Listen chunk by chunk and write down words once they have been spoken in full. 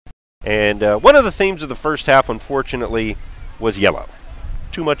And one of the themes of the first half, unfortunately, was yellow.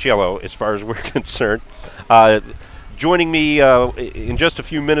 Too much yellow, as far as we're concerned. Joining me in just a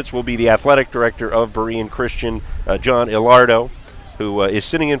few minutes will be the athletic director of Berean Christian, John Ilardo, who is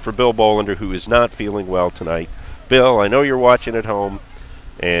sitting in for Bill Bolander, who is not feeling well tonight. Bill, I know you're watching at home,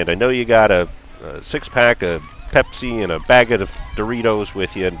 and I know you got a six-pack of Pepsi and a bag of Doritos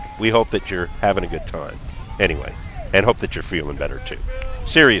with you, and we hope that you're having a good time. Anyway, and hope that you're feeling better, too.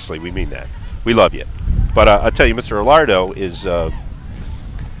 Seriously, we mean that. We love you. But I'll tell you, Mr. Ilardo is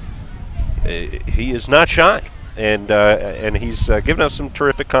he is not shy, and he's given us some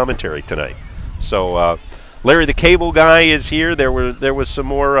terrific commentary tonight. So Larry the Cable Guy is here. There was some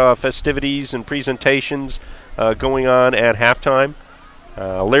more festivities and presentations going on at halftime.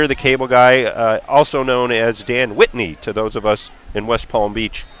 Larry the Cable Guy, also known as Dan Whitney to those of us in West Palm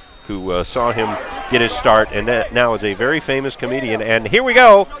Beach who saw him get his start, and now is a very famous comedian. And here we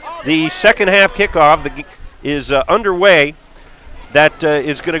go. The second half kickoff is underway. That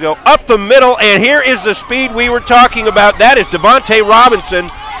is going to go up the middle, and here is the speed we were talking about. That is Devontae Robinson,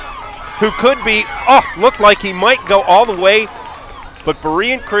 who could be, looked like he might go all the way, but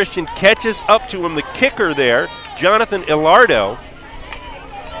Berean Christian catches up to him. The kicker there, Jonathan Ilardo,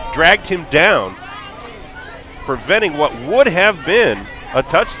 dragged him down, preventing what would have been a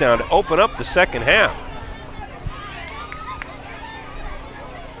touchdown to open up the second half.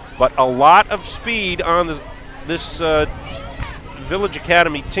 But a lot of speed on this Village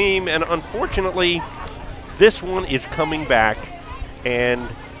Academy team, and unfortunately this one is coming back, and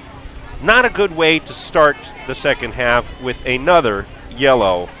not a good way to start the second half with another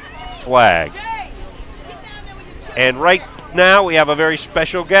yellow flag. And right now we have a very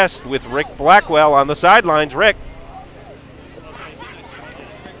special guest with Rick Blackwell on the sidelines. Rick.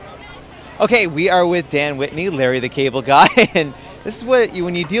 Okay, we are with Dan Whitney, Larry the Cable Guy, and this is what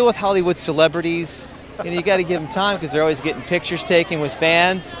when you deal with Hollywood celebrities, you got to give them time because they're always getting pictures taken with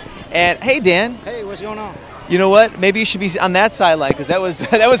fans. And hey, Dan. Hey, what's going on? You know what? Maybe you should be on that sideline because that was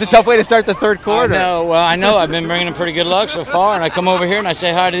a tough way to start the third quarter. I know. I've been bringing them pretty good luck so far, and I come over here and I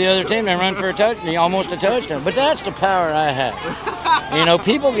say hi to the other team. They run for almost a touchdown. But that's the power I have.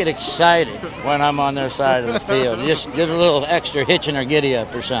 People get excited when I'm on their side of the field. Just give a little extra hitch in their giddy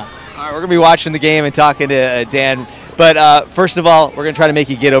up or something. All right, we're going to be watching the game and talking to Dan. But first of all, we're going to try to make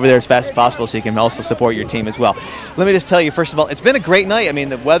you get over there as fast as possible so you can also support your team as well. Let me just tell you, first of all, it's been a great night. I mean,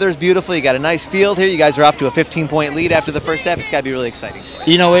 the weather's beautiful. You got a nice field here. You guys are off to a 15-point lead after the first half. It's got to be really exciting.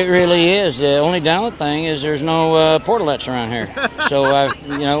 It really is. The only down thing is there's no portalettes around here. So, I've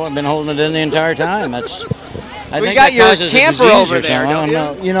been holding it in the entire time. I think got your camper over there. I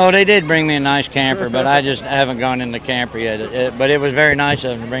don't know. They did bring me a nice camper, but I just haven't gone in the camper yet. But it was very nice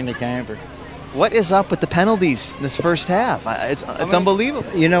of them to bring the camper. What is up with the penalties in this first half? It's unbelievable.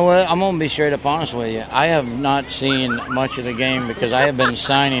 You know what? I'm going to be straight up honest with you. I have not seen much of the game because I have been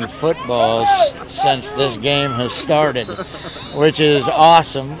signing footballs since this game has started, which is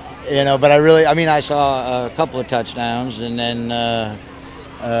awesome. But I saw a couple of touchdowns, and then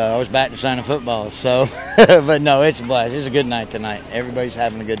I was back to signing footballs. So, but no, it's a blast. It's a good night tonight. Everybody's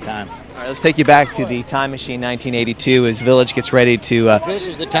having a good time. All right, let's take you back to the time machine 1982 as Village gets ready to. If this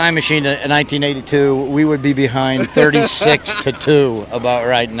is the time machine in 1982, we would be behind 36-2 about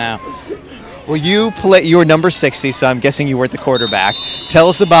right now. Well, you were number 60, so I'm guessing you were at the quarterback. Tell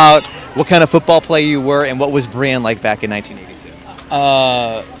us about what kind of football player you were and what was Berean like back in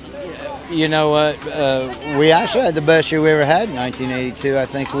 1982. You know what? We actually had the best year we ever had in 1982. I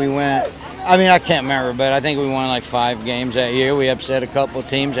think we went. I can't remember, but I think we won like 5 games that year. We upset a couple of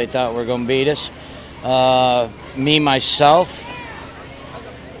teams they thought were going to beat us. Myself,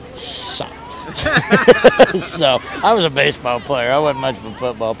 sucked. So I was a baseball player. I wasn't much of a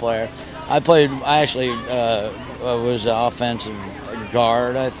football player. I actually was an offensive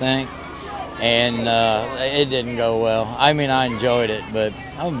guard, I think, and it didn't go well. I enjoyed it, but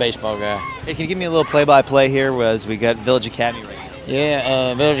I'm a baseball guy. Hey, can you give me a little play-by-play here as we got Village Academy right now?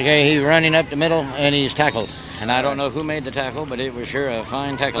 Yeah, Village Academy, he's running up the middle, and he's tackled. And I don't know who made the tackle, but it was sure a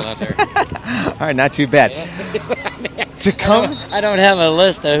fine tackle out there. All right, not too bad. I don't have a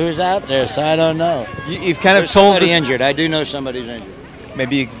list of who's out there, so I don't know. You've kind of told somebody injured. I do know somebody's injured.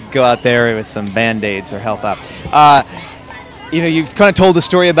 Maybe you go out there with some Band-Aids or help out. You've kind of told the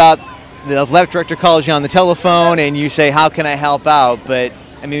story about the athletic director calls you on the telephone, and you say, how can I help out? But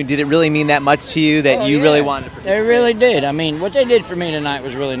did it really mean that much to you that you really wanted to participate? They really did. What they did for me tonight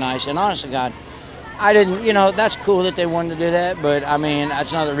was really nice. And honest to God, I didn't, that's cool that they wanted to do that. But,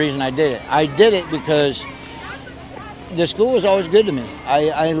 that's not the reason I did it. I did it because the school was always good to me.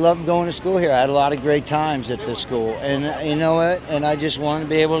 I loved going to school here. I had a lot of great times at the school, and you know what? And I just wanted to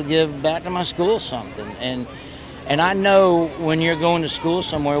be able to give back to my school something. And I know when you're going to school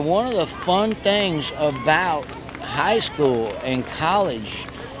somewhere, one of the fun things about high school and college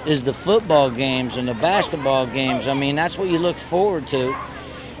is the football games and the basketball games. I mean, that's what you look forward to.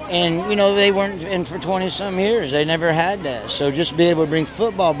 And, you know, they weren't in for 20-some years. They never had that. So just to be able to bring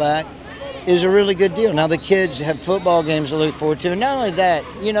football back is a really good deal. Now the kids have football games to look forward to. And not only that,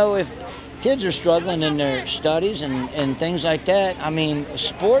 you know, if kids are struggling in their studies and things like that, I mean,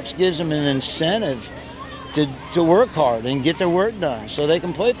 sports gives them an incentive to work hard and get their work done so they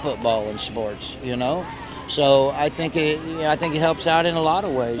can play football and sports, you know. So I think it helps out in a lot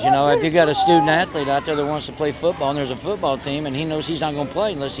of ways. You know, if you got a student athlete out there that wants to play football and there's a football team and he knows he's not going to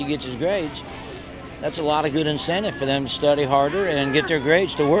play unless he gets his grades, that's a lot of good incentive for them to study harder and get their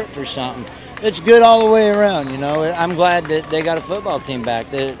grades to work for something. It's good all the way around, you know. I'm glad that they got a football team back.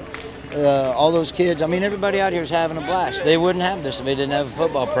 All those kids, I mean, everybody out here is having a blast. They wouldn't have this if they didn't have a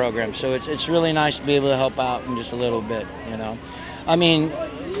football program. So it's really nice to be able to help out in just a little bit, you know. I mean,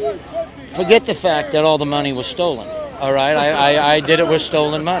 forget the fact that all the money was stolen. All right, I did it with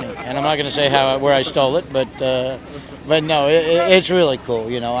stolen money, and I'm not going to say where I stole it, but no, it's really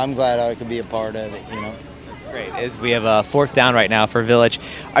cool. You know, I'm glad I could be a part of it. You know, that's great. As we have a fourth down right now for Village.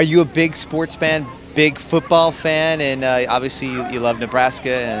 Are you a big sports fan, big football fan, and obviously you love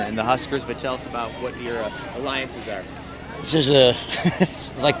Nebraska and the Huskers? But tell us about what your alliances are. This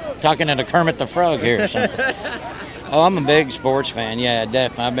is like talking to Kermit the Frog here or something. Oh, I'm a big sports fan. Yeah,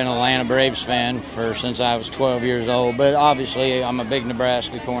 definitely. I've been an Atlanta Braves fan since I was 12 years old. But obviously, I'm a big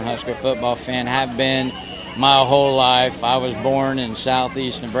Nebraska Cornhusker football fan. Have been my whole life. I was born in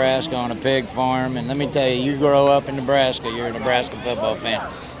southeast Nebraska on a pig farm. And let me tell you, you grow up in Nebraska, you're a Nebraska football fan.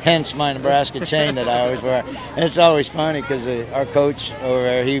 Hence my Nebraska chain that I always wear. And it's always funny because our coach over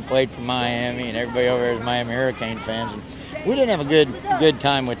there, he played for Miami, and everybody over there is Miami Hurricane fans. And we didn't have a good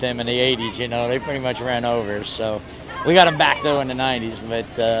time with them in the 80s, you know. They pretty much ran over us. So we got them back, though, in the 90s.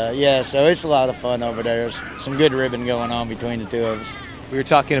 But, yeah, so it's a lot of fun over there. There's some good ribbon going on between the two of us. We were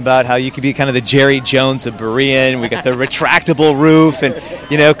talking about how you could be kind of the Jerry Jones of Berean. We got the retractable roof and,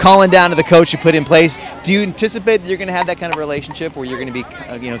 you know, calling down to the coach you put in place. Do you anticipate that you're going to have that kind of relationship where you're going to be,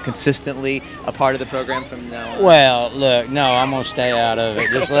 you know, consistently a part of the program from now on? Well, look, no, I'm going to stay out of it.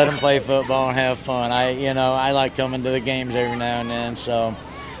 Just let them play football and have fun. I like coming to the games every now and then. So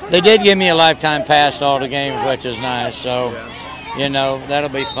they did give me a lifetime pass to all the games, which is nice. So, you know, that'll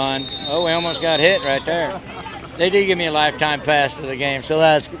be fun. Oh, we almost got hit right there. They did give me a lifetime pass to the game, so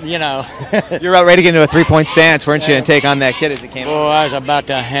that's, you know. You're about ready to get into a three-point stance, weren't you, and take on that kid as it came up? Oh, I was about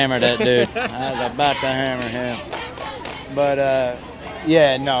to hammer that dude. I was about to hammer him. But,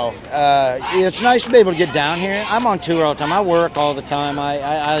 yeah, no. It's nice to be able to get down here. I'm on tour all the time. I work all the time.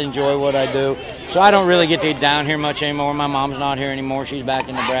 I enjoy what I do. So I don't really get to get down here much anymore. My mom's not here anymore. She's back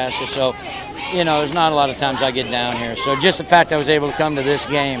in Nebraska. So, you know, there's not a lot of times I get down here. So just the fact I was able to come to this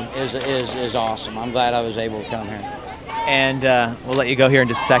game is awesome. I'm glad I was able to come here. And we'll let you go here in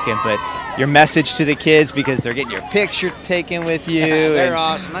just a second, but your message to the kids, because they're getting your picture taken with you. They're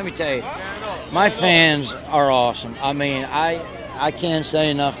awesome. Let me tell you, my fans are awesome. I mean, I can't say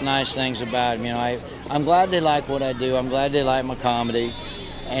enough nice things about them. You know, I'm glad they like what I do. I'm glad they like my comedy.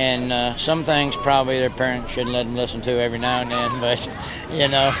 And some things probably their parents shouldn't let them listen to every now and then, but, you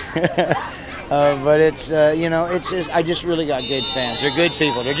know. But it's, you know, it's just, I just really got good fans. They're good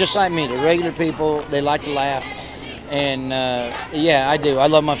people. They're just like me. They're regular people. They like to laugh. And, yeah, I do. I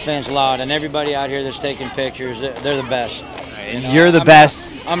love my fans a lot. And everybody out here that's taking pictures, they're the best. You know? You're the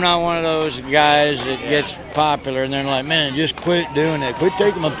best. I'm not one of those guys that gets popular and they're like, man, just quit doing that. Quit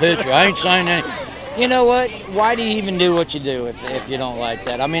taking my picture. I ain't signing any. You know what? Why do you even do what you do if you don't like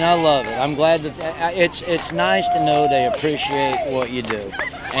that? I mean, I love it. I'm glad that it's nice to know they appreciate what you do.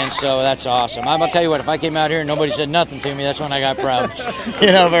 And so that's awesome. I'm going to tell you what, if I came out here and nobody said nothing to me, that's when I got problems.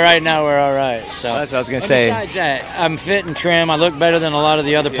 You know, but right now we're all right. So that's what I was going to say. Besides that, I'm fit and trim. I look better than a lot of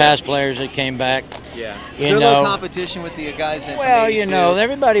the other past players that came back. Yeah. Is there a little competition with the guys? Well, you know,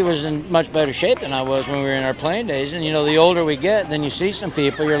 everybody was in much better shape than I was when we were in our playing days. And, you know, the older we get, then you see some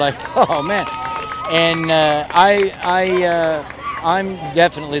people, you're like, oh, man. And I'm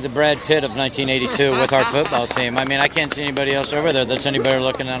definitely the Brad Pitt of 1982 with our football team. I mean, I can't see anybody else over there that's any better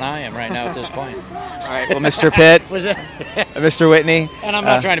looking than I am right now at this point. All right, well, Mr. Pitt, Mr. Whitney. And I'm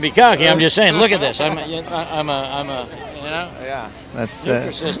not trying to be cocky. I'm just saying, look at this. I'm a you know. Yeah. That's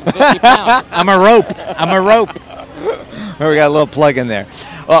System, 50 pounds. I'm a rope. Well, we got a little plug in there.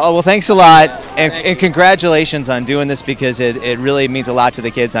 Well, thanks a lot, and congratulations on doing this, because it really means a lot to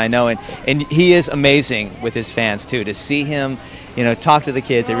the kids, I know, and he is amazing with his fans too. To see him, talk to the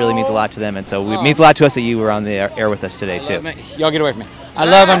kids, it really means a lot to them, and so it means a lot to us that you were on the air with us today too. Y'all get away from me. I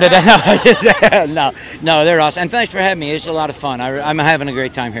love them today. No, they're awesome. And thanks for having me. It's a lot of fun. I'm having a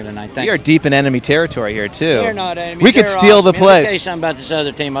great time here tonight. Thank you. We are deep in enemy territory here too. They're not enemy. We could steal the place. Let me tell place. you something about this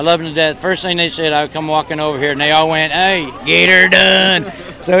other team. I love them to death. First thing they said, I would come walking over here, and they all went, "Hey, get her done."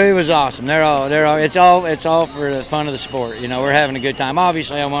 So it was awesome. It's all for the fun of the sport. We're having a good time.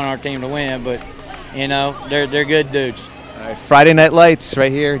 Obviously, I want our team to win, but they're good dudes. All right, Friday Night Lights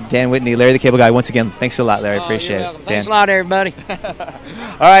right here. Dan Whitney, Larry the Cable Guy. Once again, thanks a lot, Larry. Appreciate it. Thanks a lot, everybody.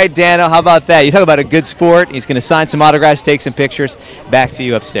 All right, Dano, how about that? You talk about a good sport. He's going to sign some autographs, take some pictures. Back to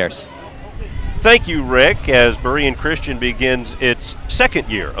you upstairs. Thank you, Rick, as Berean Christian begins its second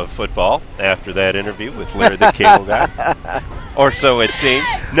year of football after that interview with Larry the Cable Guy. Or so it seemed.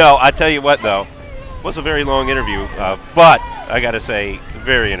 No, I tell you what, though. It was a very long interview, but I got to say,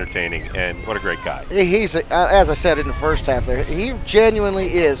 very entertaining, and what a great guy. He's, as I said in the first half there, he genuinely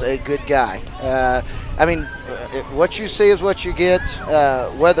is a good guy. What you see is what you get,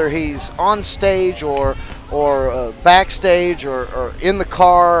 whether he's on stage or backstage or in the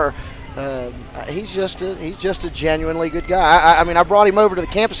car. He's just a genuinely good guy. I brought him over to the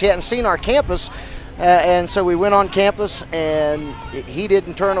campus. He hadn't seen our campus, and so we went on campus, and he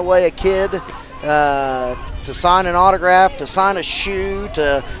didn't turn away a kid to sign an autograph, to sign a shoe,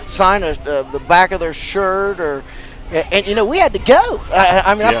 to sign the back of their shirt, and we had to go.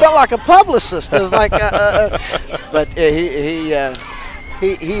 I felt like a publicist. It was like, but he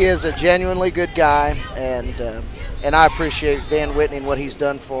is a genuinely good guy, and I appreciate Dan Whitney and what he's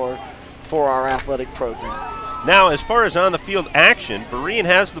done for our athletic program. Now, as far as on the field action, Berean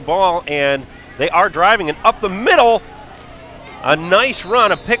has the ball, and they are driving, and up the middle, a nice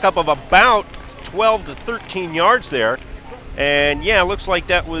run, a pickup of about 12 to 13 yards there. And, yeah, looks like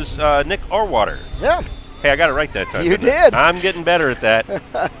that was Nick Orwater. Yeah. Hey, I got it right that time. You did. I'm getting better at that.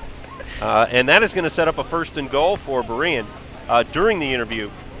 And that is going to set up a 1st and goal for Berean. During the interview,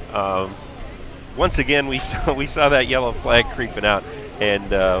 once again, we saw that yellow flag creeping out.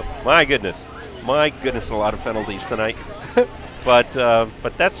 And, my goodness, a lot of penalties tonight. but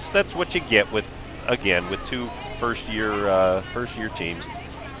that's what you get with two first-year teams.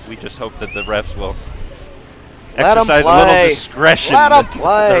 We just hope that the refs will exercise a little discretion. Let them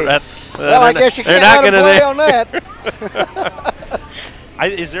play. Well, I guess you can't let them play on that.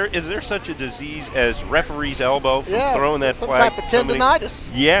 Is there such a disease as referee's elbow from yeah, throwing that some flag? Some type of tendonitis.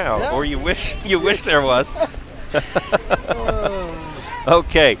 Yeah, or you wish there was.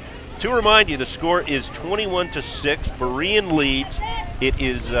 Okay, to remind you, the score is 21-6. Berean leads. It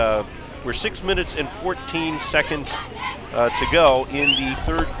is we're 6 minutes and 14 seconds to go in the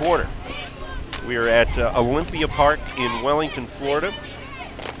third quarter. We are at Olympia Park in Wellington, Florida.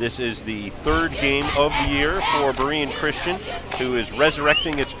 This is the third game of the year for Berean Christian, who is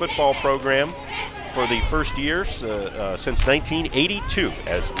resurrecting its football program for the first year since 1982,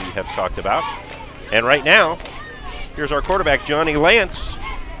 as we have talked about. And right now, here's our quarterback, Johnny Lance,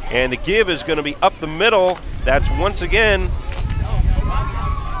 and the give is going to be up the middle. That's once again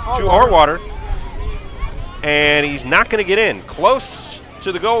to Orwater, and he's not going to get in. Close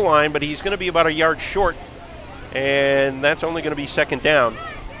to the goal line, but he's going to be about a yard short, and that's only going to be 2nd down.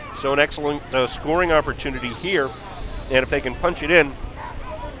 So an excellent scoring opportunity here, and if they can punch it in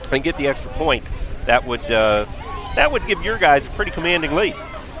and get the extra point, that would give your guys a pretty commanding lead.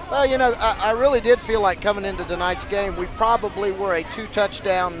 Well, I really did feel like coming into tonight's game, we probably were a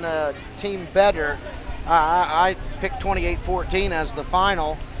 2-touchdown team better. I picked 28-14 as the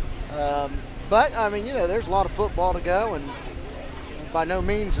final. But, there's a lot of football to go, and by no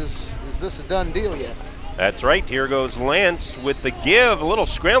means is this a done deal yet. That's right. Here goes Lance with the give. A little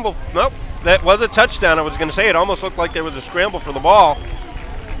scramble. Nope, that was a touchdown. I was going to say it almost looked like there was a scramble for the ball.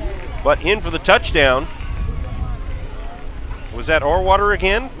 But in for the touchdown. Was that Orwater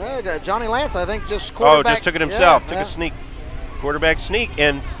again? No, Johnny Lance, I think, just quarterback. Oh, just took it himself. Took a sneak. Quarterback sneak.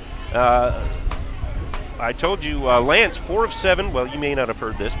 And I told you, Lance, 4 of 7. Well, you may not have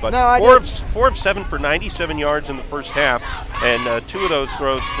heard this, but no, 4 of 7 for 97 yards in the first half, and 2 of those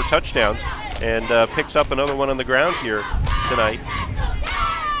throws for touchdowns, and picks up another one on the ground here tonight.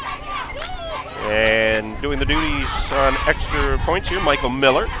 And doing the duties on extra points here, Michael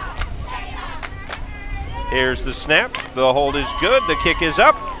Miller. Here's the snap. The hold is good. The kick is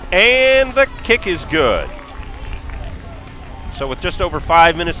up, and the kick is good. So with just over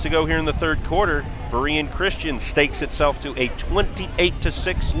 5 minutes to go here in the third quarter, Berean Christian stakes itself to a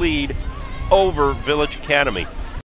 28-6 lead over Village Academy.